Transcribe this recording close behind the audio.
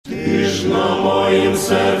moim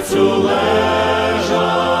sercu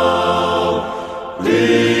leżał,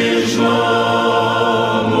 gdyż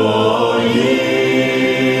na moim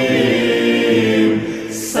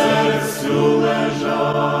sercu leżał.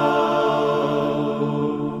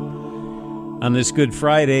 On this Good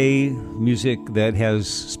Friday, music that has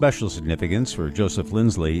special significance for Joseph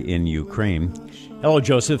Lindsley in Ukraine. Hello,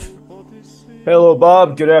 Joseph. Hello,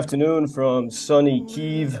 Bob. Good afternoon from sunny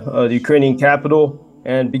Kyiv, the Ukrainian capital.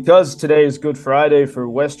 And because today is Good Friday for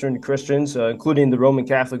Western Christians, including the Roman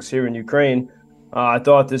Catholics here in Ukraine, I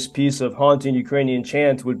thought this piece of haunting Ukrainian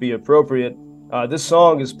chant would be appropriate. This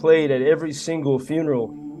song is played at every single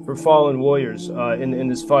funeral for fallen warriors in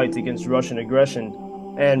this fight against Russian aggression.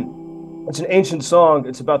 And it's an ancient song.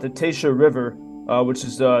 It's about the Tesha River, which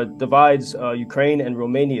divides Ukraine and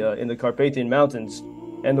Romania in the Carpathian Mountains.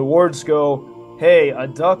 And the words go, hey, a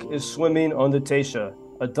duck is swimming on the Tesha.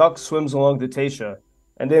 A duck swims along the Tesha.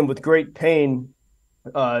 And then with great pain,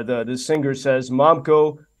 the singer says,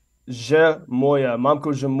 Mamko je moya,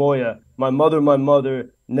 Mamko je moya, my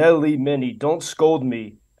mother, Nelly mini, don't scold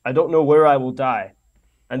me. I don't know where I will die.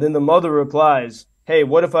 And then the mother replies, hey,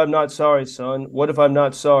 what if I'm not sorry, son? What if I'm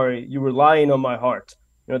not sorry? You were lying on my heart.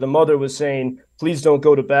 You know, the mother was saying, please don't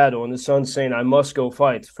go to battle. And the son's saying, I must go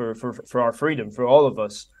fight for our freedom, for all of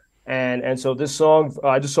us. And so this song,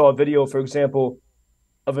 I just saw a video, for example,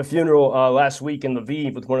 of a funeral last week in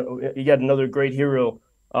Lviv with you got another great hero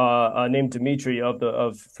named Dmitry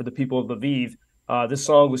for the people of Lviv. This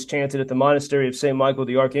song was chanted at the monastery of St. Michael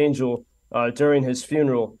the Archangel during his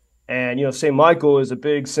funeral. And, you know, St. Michael is a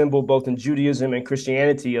big symbol both in Judaism and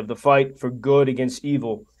Christianity of the fight for good against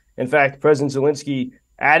evil. In fact, President Zelensky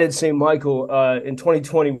added St. Michael in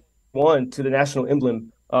 2021 to the national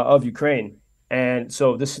emblem of Ukraine. And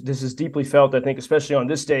so this is deeply felt, I think, especially on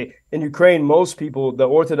this day. In Ukraine, most people, the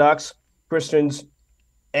Orthodox Christians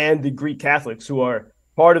and the Greek Catholics, who are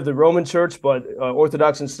part of the Roman Church but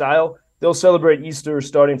Orthodox in style, they'll celebrate Easter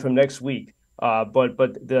starting from next week. But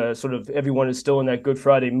the sort of everyone is still in that Good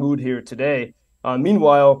Friday mood here today.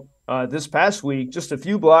 Meanwhile, this past week, just a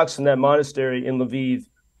few blocks from that monastery in Lviv,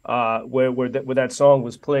 where that song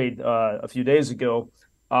was played a few days ago,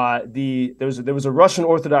 there was a Russian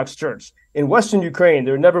Orthodox church in Western Ukraine.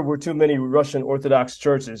 There never were too many Russian Orthodox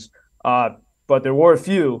churches, but there were a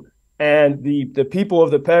few. And the people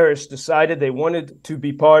of the parish decided they wanted to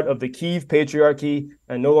be part of the Kyiv Patriarchy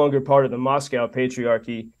and no longer part of the Moscow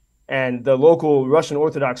Patriarchy. And the local Russian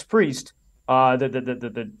Orthodox priest,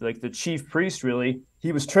 the chief priest, really,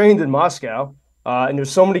 he was trained in Moscow. And there's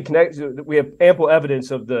so many connections. We have ample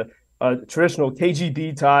evidence of the traditional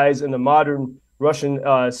KGB ties and the modern Russian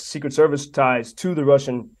Secret Service ties to the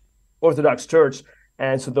Russian Orthodox Church.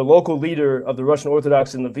 And so the local leader of the Russian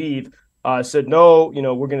Orthodox in Lviv said, no, you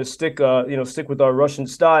know, we're going to stick with our Russian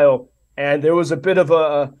style. And there was a bit of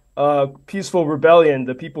a peaceful rebellion.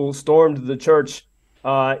 The people stormed the church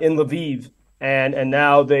in Lviv, and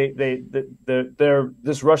now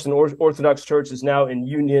this Russian Orthodox Church is now in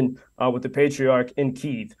union with the Patriarch in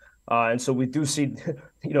Kyiv. And so we do see,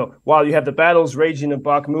 you know, while you have the battles raging in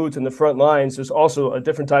Bakhmut and the front lines, there's also a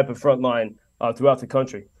different type of front line throughout the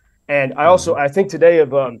country. And I think today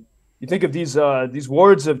of you think of these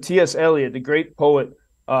words of T.S. Eliot, the great poet,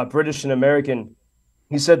 British and American.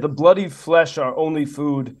 He said, "The bloody flesh our only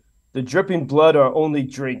food, the dripping blood our only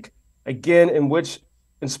drink. Again, in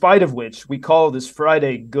spite of which we call this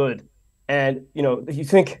Friday good." And you know, you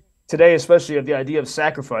think today, especially of the idea of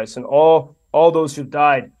sacrifice and all those who've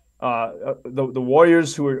died. The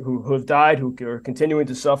warriors who have died, who are continuing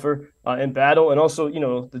to suffer in battle, and also, you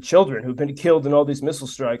know, the children who've been killed in all these missile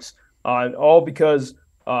strikes, all because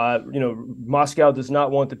you know, Moscow does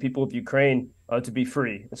not want the people of Ukraine to be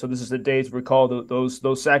free. And so this is the day to recall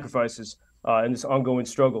those sacrifices in this ongoing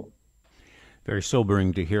struggle. Very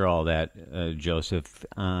sobering to hear all that, Joseph.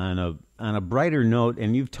 On a brighter note,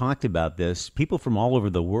 and you've talked about this, people from all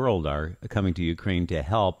over the world are coming to Ukraine to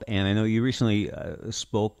help. And I know you recently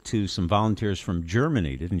spoke to some volunteers from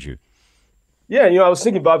Germany, didn't you? Yeah, you know, I was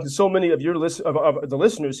thinking, Bob, because so many of the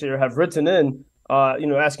listeners here have written in, you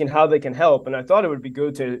know, asking how they can help. And I thought it would be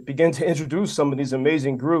good to begin to introduce some of these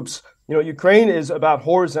amazing groups. You know, Ukraine is about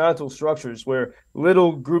horizontal structures where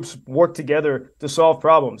little groups work together to solve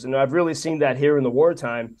problems. And I've really seen that here in the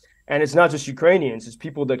wartime. And it's not just Ukrainians, it's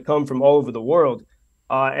people that come from all over the world.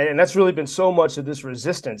 And that's really been so much of this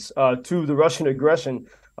resistance to the Russian aggression,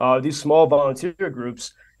 these small volunteer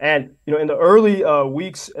groups. And, you know, in the early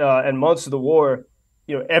weeks and months of the war,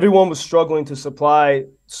 you know, everyone was struggling to supply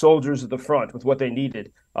soldiers at the front with what they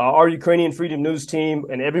needed. Our Ukrainian Freedom News team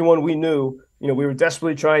and everyone we knew, you know, we were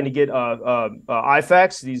desperately trying to get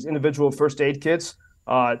IFAKs, these individual first aid kits,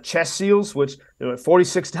 chest seals, which they're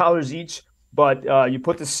 $46 each. But you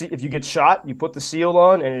put if you get shot, you put the seal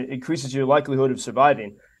on, and it increases your likelihood of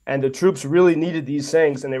surviving. And the troops really needed these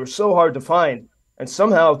things, and they were so hard to find. And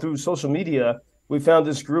somehow through social media, we found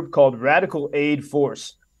this group called Radical Aid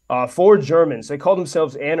Force. 4 Germans. They call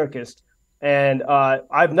themselves anarchists. And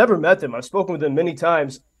I've never met them. I've spoken with them many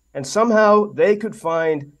times. And somehow they could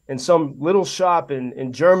find in some little shop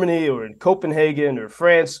in Germany or in Copenhagen or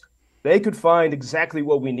France, they could find exactly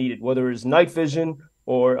what we needed, whether it was night vision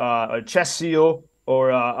or a chest seal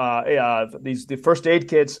or the first aid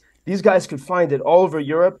kits. These guys could find it all over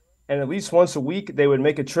Europe. And at least once a week, they would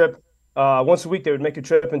make a trip. Once a week, they would make a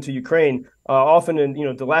trip into Ukraine, often in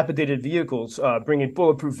dilapidated vehicles, bringing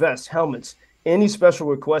bulletproof vests, helmets, any special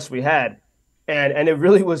requests we had. And it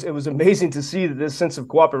really was amazing to see this sense of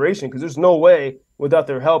cooperation, because there's no way without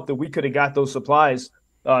their help that we could have got those supplies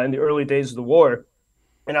in the early days of the war.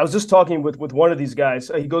 And I was just talking with one of these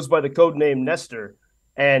guys. He goes by the code name Nestor.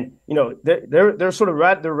 And, they're sort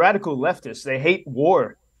of they're radical leftists. They hate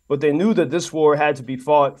war, but they knew that this war had to be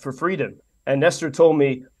fought for freedom. And Nestor told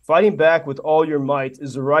me, fighting back with all your might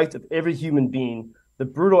is the right of every human being. The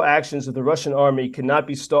brutal actions of the Russian army cannot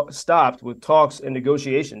be stopped with talks and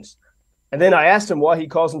negotiations. And then I asked him why he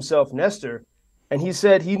calls himself Nestor, and he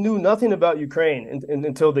said he knew nothing about Ukraine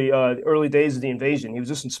until the early days of the invasion. He was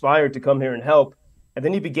just inspired to come here and help. And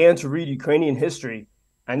then he began to read Ukrainian history.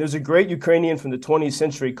 And there's a great Ukrainian from the 20th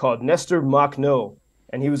century called Nestor Makhno,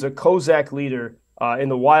 and he was a Cossack leader in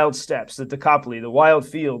the wild steppes, the Dekopoli, the wild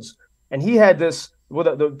fields. And he had this,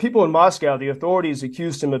 well, the people in Moscow, the authorities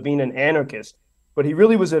accused him of being an anarchist, but he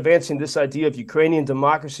really was advancing this idea of Ukrainian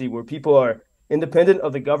democracy where people are independent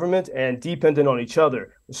of the government and dependent on each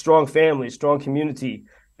other, a strong family, strong community.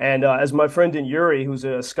 And as my friend in Yuri, who's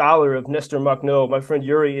a scholar of Nestor Makhno, my friend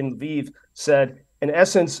Yuri in Lviv said, in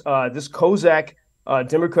essence, this Cossack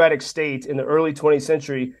democratic state in the early 20th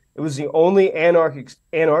century, it was the only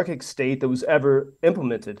anarchic state that was ever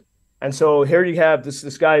implemented. And so here you have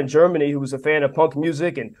this guy in Germany who was a fan of punk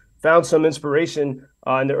music and found some inspiration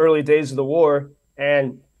in the early days of the war,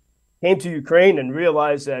 and came to Ukraine and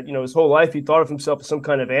realized that, his whole life he thought of himself as some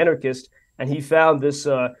kind of anarchist, and he found this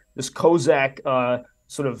Cossack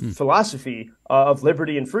sort of philosophy of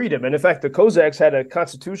liberty and freedom. And in fact, the Cossacks had a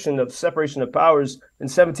constitution of separation of powers in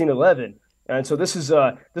 1711. And so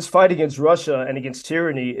this fight against Russia and against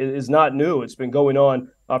tyranny is not new. It's been going on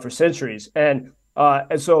for centuries. And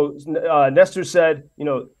so Nestor said, he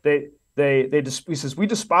says, we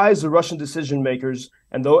despise the Russian decision makers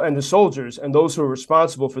and the soldiers and those who are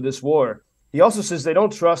responsible for this war. He also says they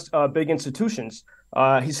don't trust big institutions.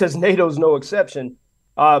 He says NATO's no exception.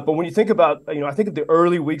 But when you think about, I think of the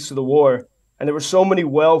early weeks of the war, and there were so many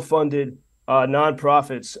well-funded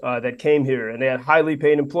nonprofits that came here, and they had highly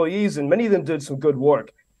paid employees, and many of them did some good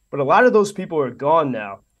work. But a lot of those people are gone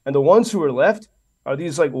now, and the ones who are left are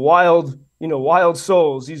these like wild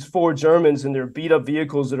souls, these 4 Germans in their beat up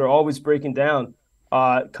vehicles that are always breaking down,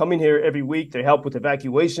 coming here every week. They help with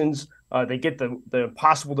evacuations. They get the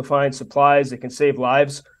impossible to find supplies. They can save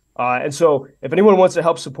lives. And so if anyone wants to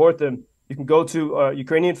help support them, you can go to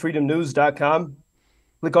UkrainianFreedomNews.com,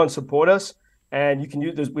 click on support us, and you can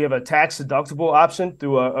use this. We have a tax deductible option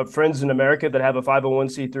through Friends in America that have a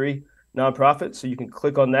 501c3 nonprofit. So you can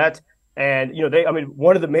click on that. And,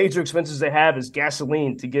 one of the major expenses they have is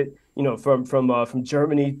gasoline to get, from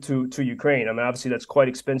Germany to Ukraine. Obviously that's quite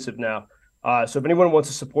expensive now. So if anyone wants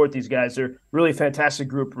to support these guys, they're really a fantastic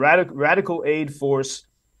group, Radical Aid Force,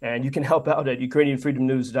 and you can help out at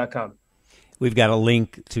UkrainianFreedomNews.com. We've got a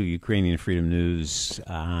link to Ukrainian Freedom News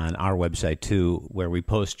on our website, too, where we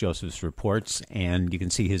post Joseph's reports, and you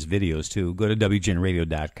can see his videos, too. Go to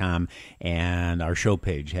WGNRadio.com, and our show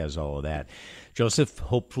page has all of that. Joseph,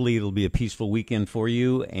 hopefully it'll be a peaceful weekend for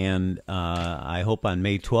you, and I hope on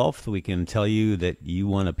May 12th we can tell you that you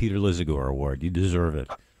won a Peter Lizagor Award. You deserve it.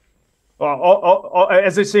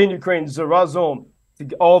 As they say in Ukraine, Zarazom,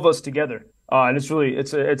 all of us together. And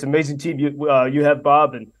it's an amazing team. You have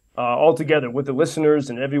Bob and all together with the listeners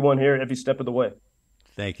and everyone here every step of the way.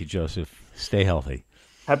 Thank you, Joseph. Stay healthy.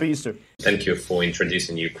 Happy Easter. Thank you for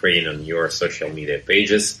introducing Ukraine on your social media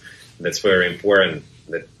pages. That's very important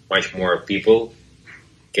that much more people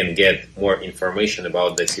can get more information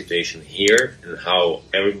about the situation here and how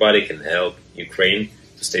everybody can help Ukraine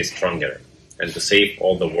to stay stronger and to save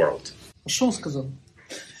all the world. Что он сказал?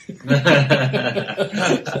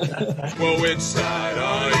 Well, which side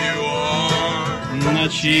are you on? На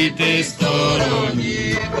чьей ты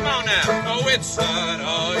стороне? Come on now. Oh, which side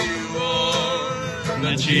are you on?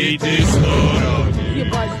 На чьей ты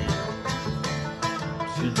стороне?